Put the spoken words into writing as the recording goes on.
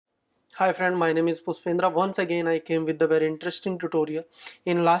Hi friend, my name is Pushpendra. Once again I came with the very interesting tutorial.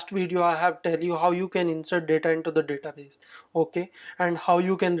 In last video I have tell you how you can insert data into the database, okay, and how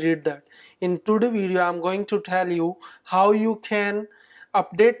you can read that. In today video I am going to tell you how you can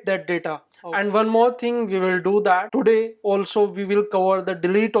update that data. Okay. And one more thing we will do that today also we will cover the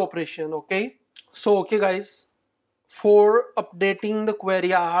delete operation, okay. So okay guys, for updating the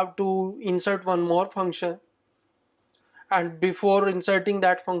query I have to insert one more function, and before inserting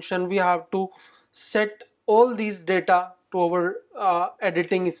that function we have to set all these data to our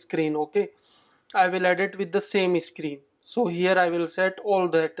editing screen. Okay, I will edit with the same screen, so here I will set all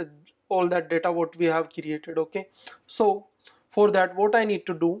that data what we have created. Okay, so for that what I need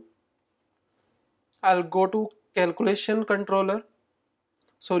to do, I'll go to calculation controller,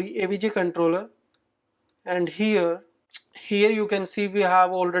 sorry, avg controller, and here you can see we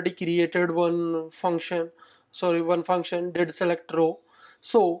have already created one function did select row.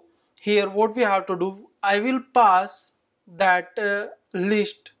 So here what we have to do, I will pass that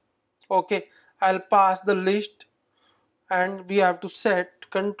list. Okay, I'll pass the list, and we have to set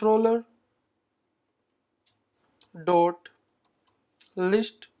controller dot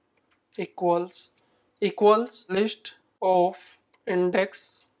list equals list of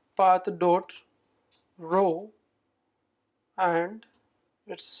index path dot row, and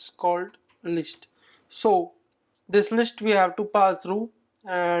it's called list. So this list we have to pass through,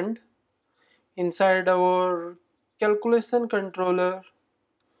 and inside our calculation controller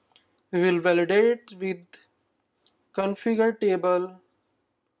we will validate with configure table,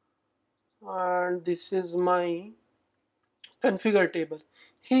 and this is my configure table.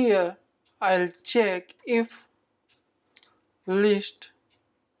 Here I'll check if list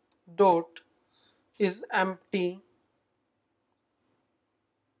dot is empty,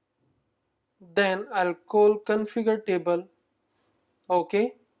 then I'll call configure table.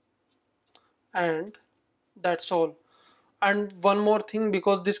 Okay, and that's all. And one more thing,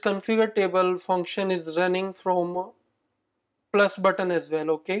 because this configure table function is running from plus button as well.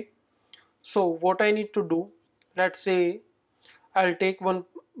 Okay, so what I need to do, let's say I'll take one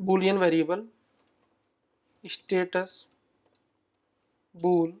boolean variable status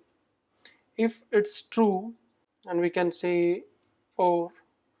bool. If it's true, and we can say or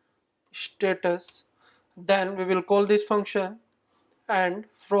status, then we will call this function, and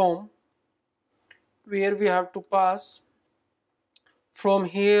from where we have to pass, from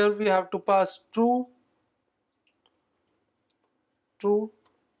here we have to pass true.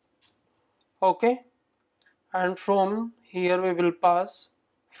 Okay, and from here we will pass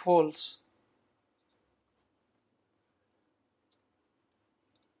false.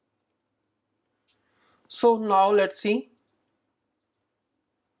 So now let's see.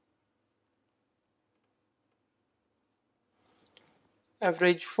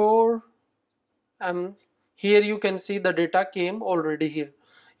 Average 4, and here you can see the data came already here.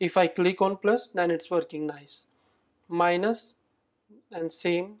 If I click on plus, then it's working nice. Minus and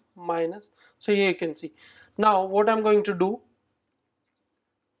same minus. So here you can see. Now what I'm going to do,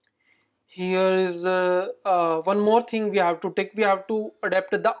 here is one more thing we have to take. We have to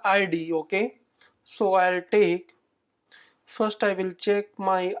adapt the ID. Okay, so I'll take, first I will check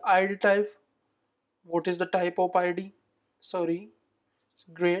my ID type. What is the type of ID? Sorry, it's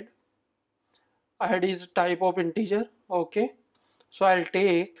grade. ID is type of integer. Okay, so I'll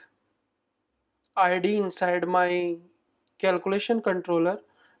take ID inside my calculation controller.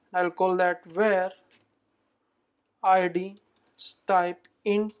 I'll call that where ID type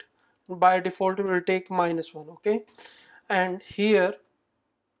int. By default we will take -1. Okay, and here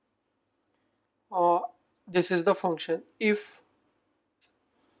this is the function. If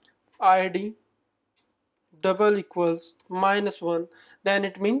ID double equals -1, then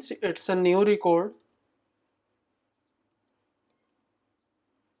it means it's a new record,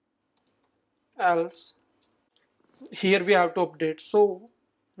 else here we have to update. So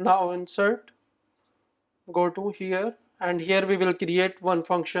now insert, go to here, and here we will create one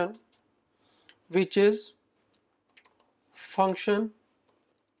function which is function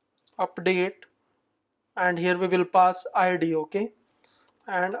update, and here we will pass ID. Okay,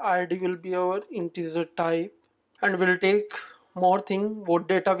 and ID will be our integer type, and we'll take more thing what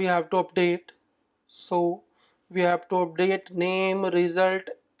data we have to update. So we have to update name, result,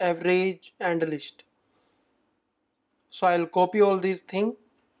 average, and list. So I'll copy all these things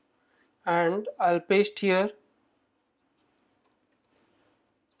and I'll paste here.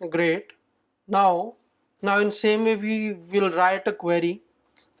 Great. Now in same way we will write a query.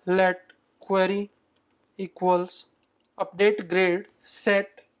 Let query equals update grade,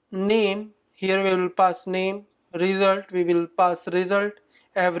 set name, here we will pass name, result we will pass result,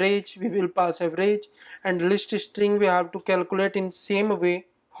 average, we will pass average, and list string we have to calculate in same way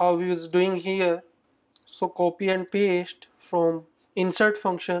how we was doing here. So copy and paste from insert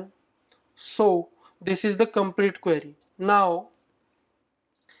function. So this is the complete query. Now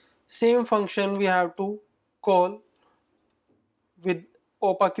same function we have to call with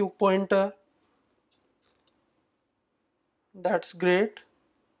opaque pointer. That's great.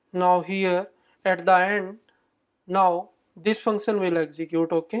 Now here at the end, now this function will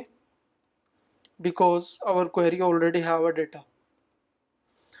execute, okay, because our query already have a data.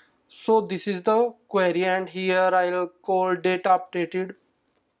 So this is the query, and here I'll call data updated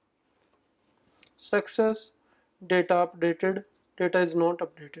success, data updated, data is not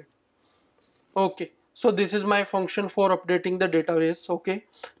updated. Okay, so this is my function for updating the database. Okay,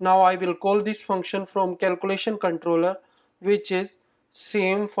 now I will call this function from calculation controller, which is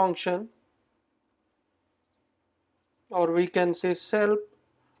same function, or we can say self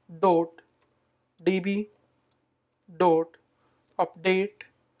dot db dot update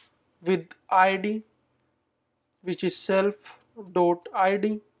with id, which is self dot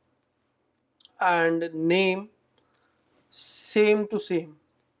id, and name same to same.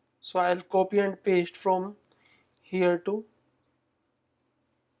 So I'll copy and paste from here to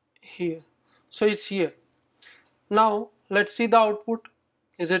here. So it's here. Now let's see the output.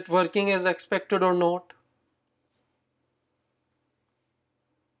 Is it working as expected or not?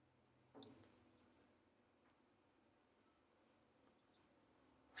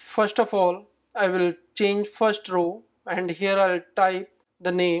 First of all, I will change first row, and here I'll type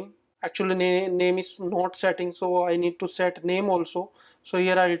the name. Actually name is not setting, so I need to set name also. So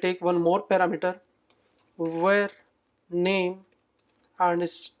here I'll take one more parameter where name and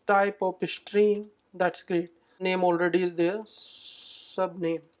its type of string. That's great. Name already is there,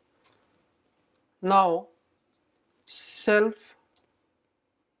 subname. Now self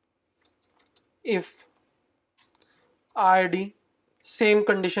if id, same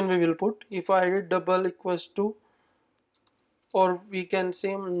condition we will put, if id double equals to, or we can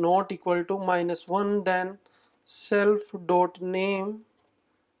say not equal to -1, then self dot name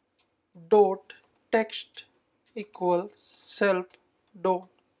dot text equals self dot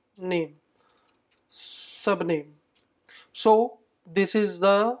name subname. So this is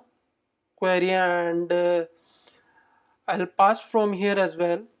the query, and I'll pass from here as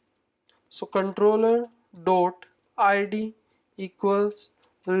well. So controller dot id equals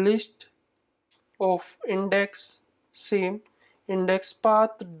list of index, same index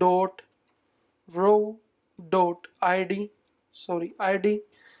path dot row dot id, id,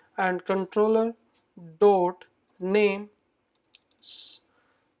 and controller dot name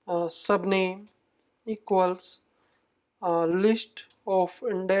subname equals list of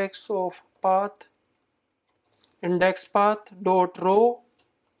index path dot row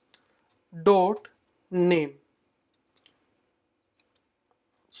dot name.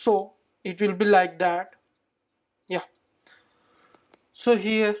 So it will be like that. Yeah, so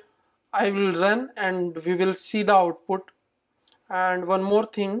here I will run and we will see the output. And one more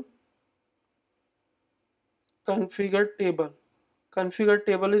thing, configure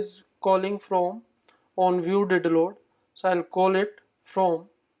table is calling from on view did load, so I'll call it from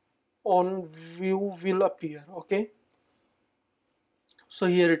on view will appear. Okay, so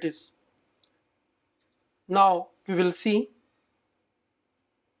here it is. Now we will see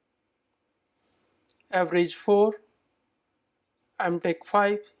average 4, take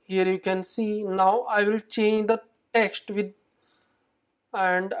 5. Here you can see. Now I will change the text with,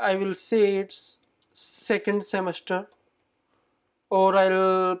 and I will say it's second semester, or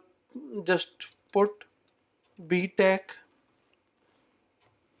I'll just put BTech.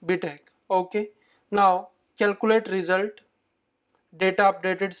 Okay, now calculate result, data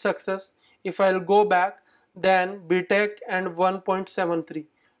updated success. If I'll go back, then BTech and 1.73,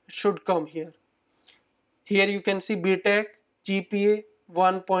 it should come here. Here you can see BTech GPA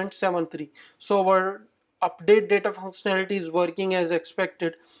 1.73. So our update data functionality is working as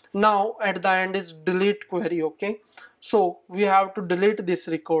expected. Now at the end is delete query. Okay, so we have to delete this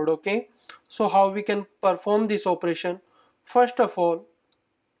record. Okay, so how we can perform this operation? First of all,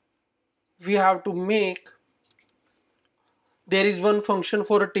 we have to make, there is one function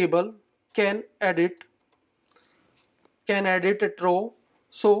for a table, can edit at row.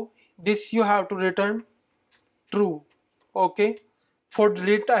 So this you have to return true. Okay, for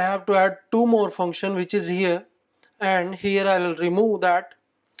delete I have to add two more function, which is here, and here I'll remove that.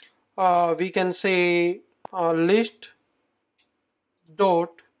 We can say list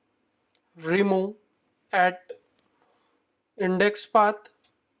dot remove at index path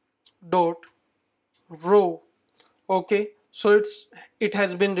dot row. Okay, So it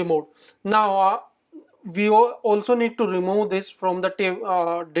has been removed. Now we also need to remove this from the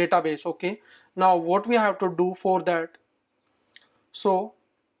database. Okay, now what we have to do for that, so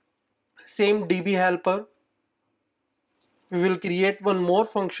same db helper, we will create one more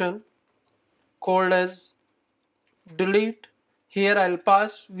function called as delete. Here I'll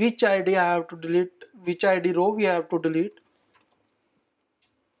pass which id I have to delete, which id row we have to delete.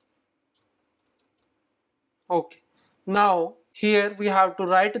 Okay, now here we have to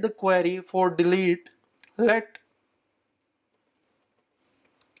write the query for delete. Let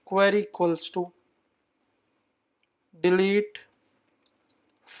query equals to delete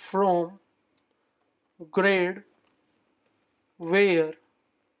from grade where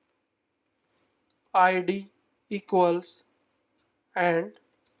id equals, and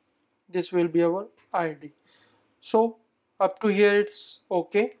this will be our id. So up to here it's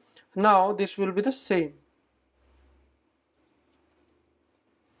okay. Now this will be the same,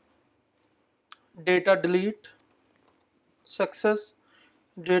 data delete success,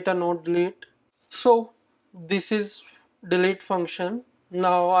 data not delete. So this is delete function.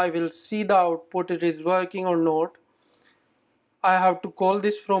 Now I will see the output, it is working or not. I have to call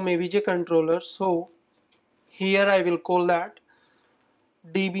this from avj controller. So here I will call that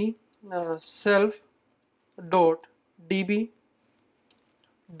db self dot db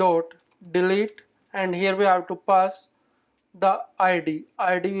dot delete, and here we have to pass the id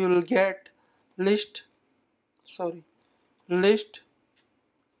we will get list, sorry, list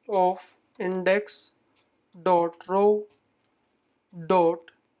of index dot row dot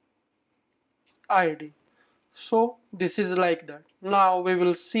id. So this is like that. Now we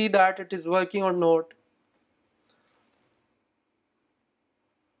will see that it is working or not.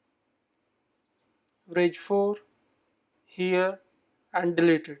 Bridge 4 here and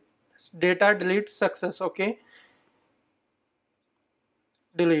deleted, data delete success. Okay,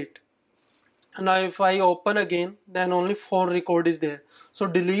 delete. Now if I open again, then only 4 record is there. So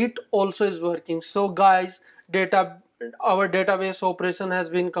delete also is working. So guys, our database operation has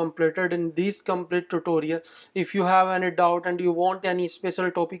been completed in this complete tutorial. If you have any doubt and you want any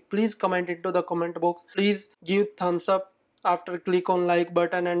special topic, please comment into the comment box. Please give thumbs up after click on like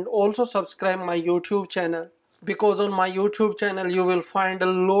button, and also subscribe my YouTube channel, because on my YouTube channel you will find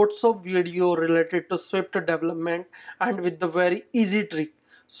lots of video related to Swift development and with the very easy trick.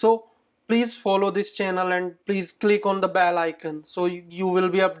 So please follow this channel and please click on the bell icon, so you will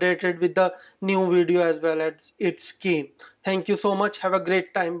be updated with the new video as well as its came. Thank you so much. Have a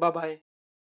great time. Bye bye.